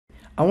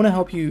I want to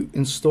help you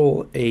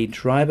install a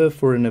driver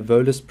for an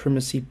Evolis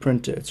Primacy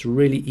printer. It's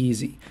really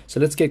easy. So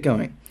let's get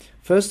going.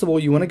 First of all,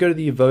 you want to go to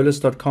the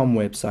evolis.com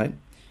website,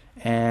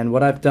 and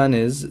what I've done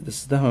is,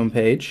 this is the home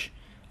page.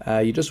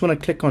 You just want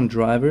to click on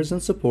drivers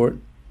and support,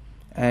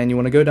 and you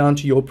want to go down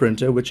to your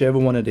printer, whichever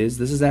one it is.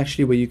 This is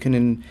actually where you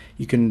can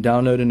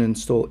download and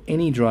install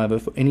any driver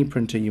for any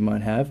printer you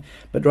might have,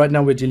 but right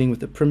now we're dealing with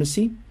the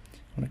Primacy.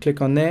 I want to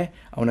click on there,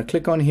 I want to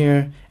click on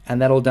here,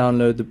 and that'll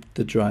download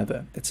the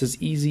driver. It's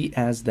as easy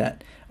as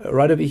that.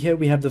 Right over here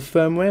we have the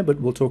firmware, but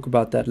we'll talk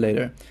about that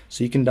later.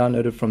 So you can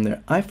download it from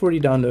there. I've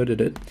already downloaded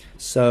it,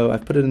 so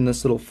I've put it in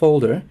this little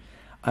folder.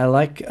 I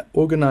like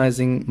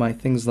organizing my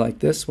things like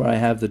this, where I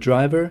have the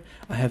driver,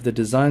 I have the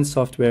design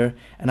software,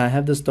 and I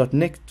have this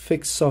 .NET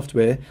Fix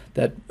software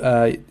that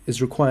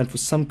is required for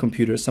some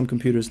computers. Some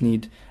computers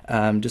need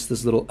just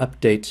this little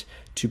update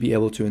to be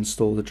able to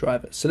install the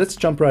driver. So let's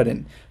jump right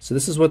in. So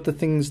this is what the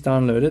thing's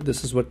downloaded.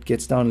 This is what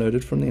gets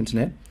downloaded from the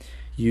internet.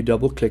 You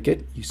double click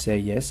it, you say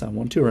yes, I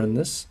want to run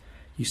this.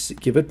 You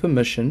give it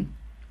permission,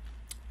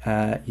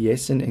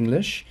 yes in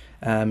English.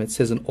 It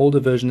says an older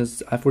version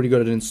is, I've already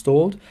got it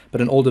installed,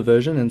 but an older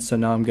version, and so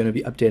now I'm going to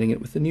be updating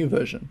it with the new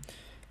version.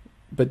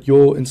 But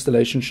your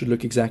installation should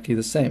look exactly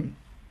the same.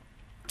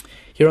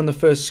 Here on the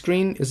first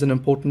screen is an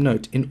important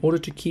note. In order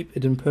to keep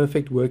it in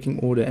perfect working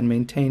order and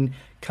maintain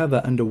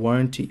cover under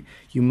warranty,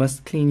 you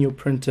must clean your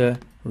printer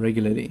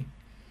regularly.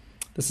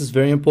 This is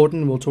very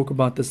important. We'll talk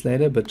about this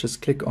later, but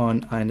just click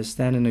on I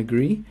understand and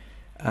agree,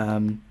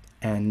 and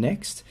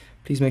next.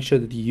 Please make sure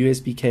that the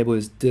USB cable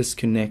is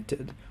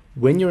disconnected.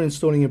 When you're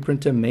installing a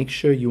printer, make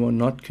sure you are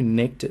not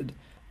connected.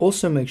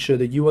 Also make sure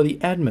that you are the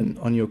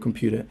admin on your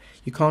computer.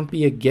 You can't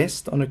be a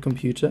guest on a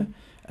computer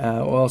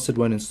or else it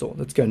won't install.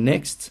 Let's go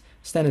next,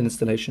 standard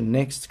installation,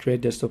 next,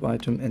 create desktop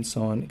item, and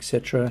so on,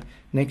 etc.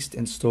 Next,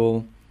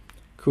 install.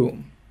 Cool.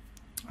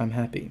 I'm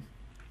happy.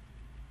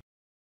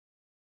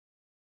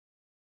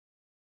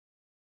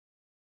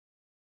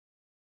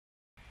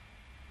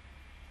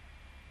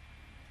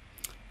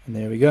 And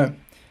there we go.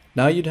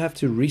 Now you'd have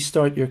to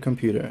restart your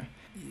computer.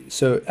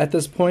 So at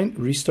this point,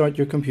 restart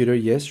your computer.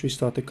 Yes,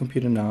 restart the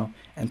computer now,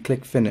 and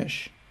click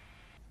finish.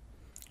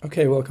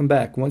 Okay, welcome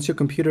back. Once your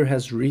computer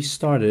has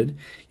restarted,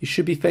 you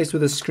should be faced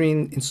with a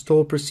screen,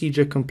 install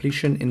procedure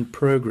completion in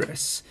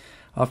progress.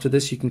 After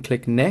this, you can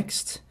click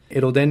next.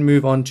 It'll then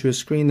move on to a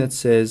screen that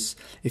says,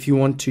 if you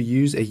want to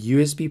use a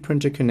USB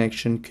printer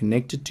connection,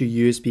 connect it to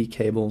USB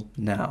cable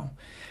now.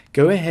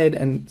 Go ahead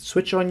and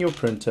switch on your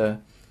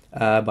printer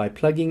by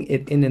plugging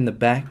it in the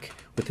back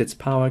with its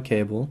power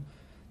cable.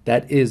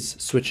 That is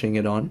switching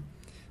it on.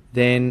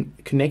 Then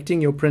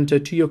connecting your printer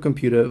to your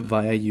computer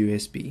via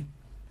USB.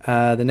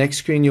 The next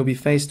screen you'll be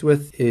faced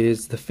with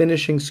is the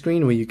finishing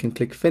screen, where you can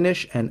click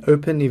finish and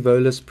open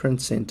Evolis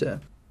Print Center.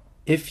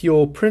 If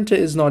your printer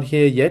is not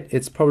here yet,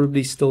 it's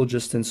probably still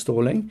just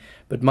installing,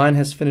 but mine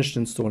has finished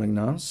installing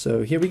now.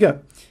 So here we go.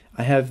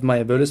 I have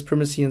my Evolis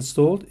Primacy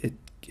installed. It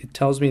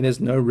tells me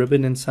there's no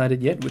ribbon inside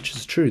it yet, which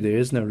is true, there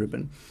is no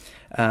ribbon.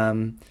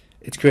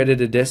 It's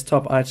created a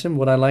desktop item.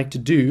 What I like to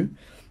do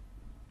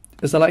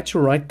is I like to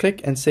right click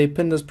and say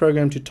pin this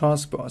program to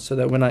taskbar, so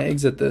that when I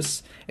exit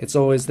this, it's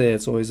always there,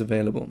 it's always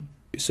available.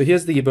 So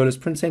here's the Evolis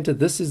Print Center.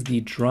 This is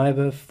the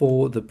driver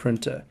for the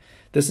printer.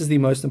 This is the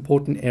most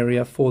important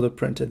area for the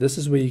printer. This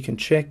is where you can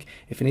check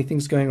if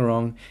anything's going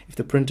wrong, if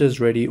the printer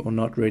is ready or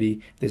not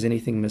ready, if there's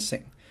anything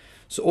missing.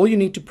 So all you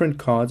need to print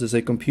cards is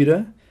a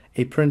computer,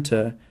 a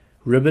printer,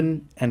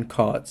 ribbon, and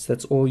cards.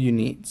 That's all you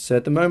need. So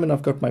at the moment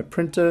I've got my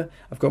printer,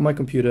 I've got my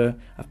computer,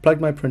 I've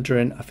plugged my printer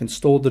in, I've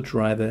installed the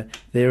driver,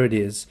 there it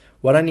is.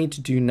 What I need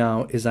to do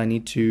now is I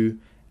need to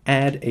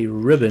add a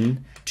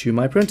ribbon to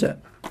my printer.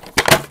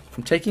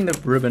 I'm taking the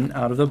ribbon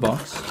out of the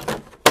box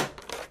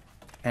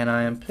and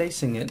I am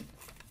placing it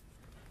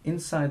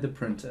inside the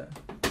printer.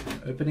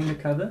 Opening the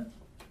cover,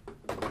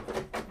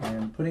 I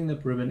am putting the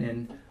ribbon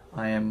in,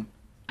 and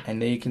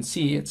there you can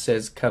see it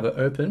says cover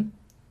open,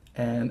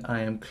 and I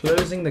am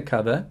closing the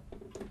cover.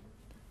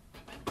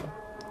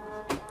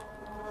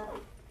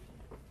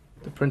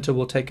 The printer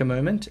will take a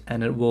moment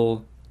and it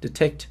will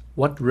detect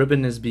what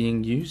ribbon is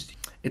being used.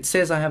 It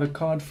says I have a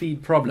card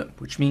feed problem,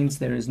 which means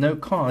there is no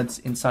cards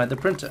inside the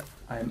printer.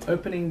 I am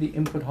opening the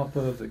input hopper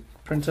of the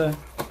printer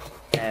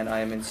and I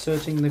am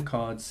inserting the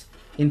cards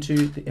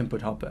into the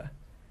input hopper.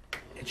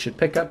 It should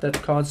pick up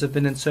that cards have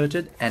been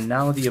inserted, and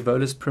now the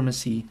Evolis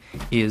Primacy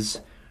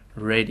is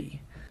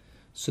ready.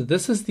 So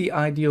this is the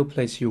ideal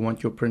place you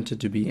want your printer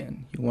to be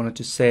in. You want it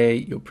to say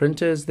your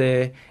printer is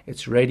there,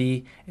 it's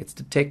ready, it's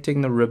detecting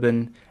the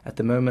ribbon. At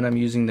the moment I'm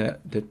using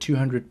the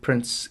 200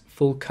 prints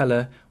full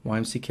color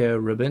YMCKO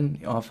ribbon,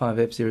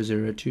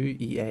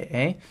 R5F002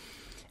 EAA.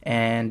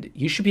 And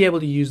you should be able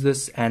to use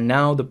this, and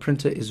now the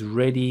printer is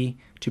ready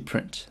to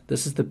print.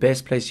 This is the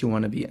best place you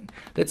want to be in.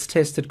 Let's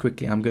test it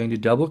quickly. I'm going to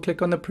double click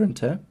on the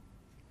printer.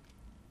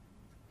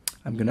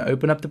 I'm going to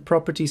open up the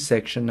properties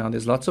section. Now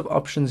there's lots of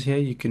options here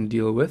you can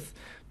deal with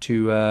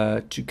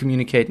to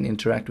communicate and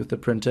interact with the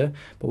printer.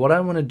 But what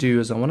I want to do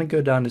is I want to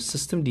go down to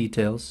System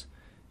Details,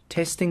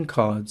 Testing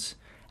Cards,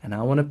 and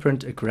I want to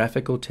print a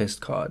Graphical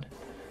Test Card.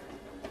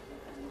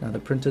 Now the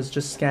printer's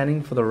just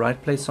scanning for the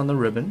right place on the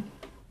ribbon.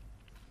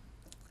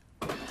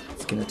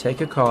 It's going to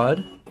take a card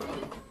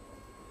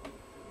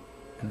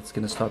and it's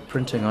going to start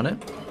printing on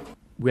it.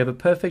 We have a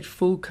perfect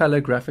full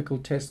color graphical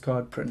test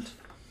card print.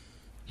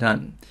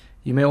 Done.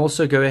 You may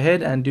also go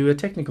ahead and do a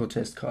technical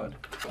test card.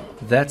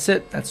 That's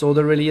it. That's all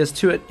there really is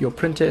to it. Your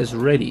printer is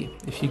ready.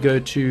 If you go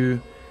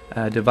to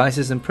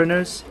devices and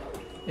printers,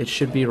 it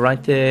should be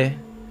right there,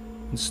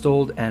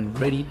 installed and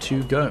ready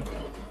to go.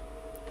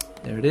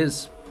 There it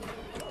is.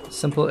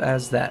 Simple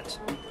as that.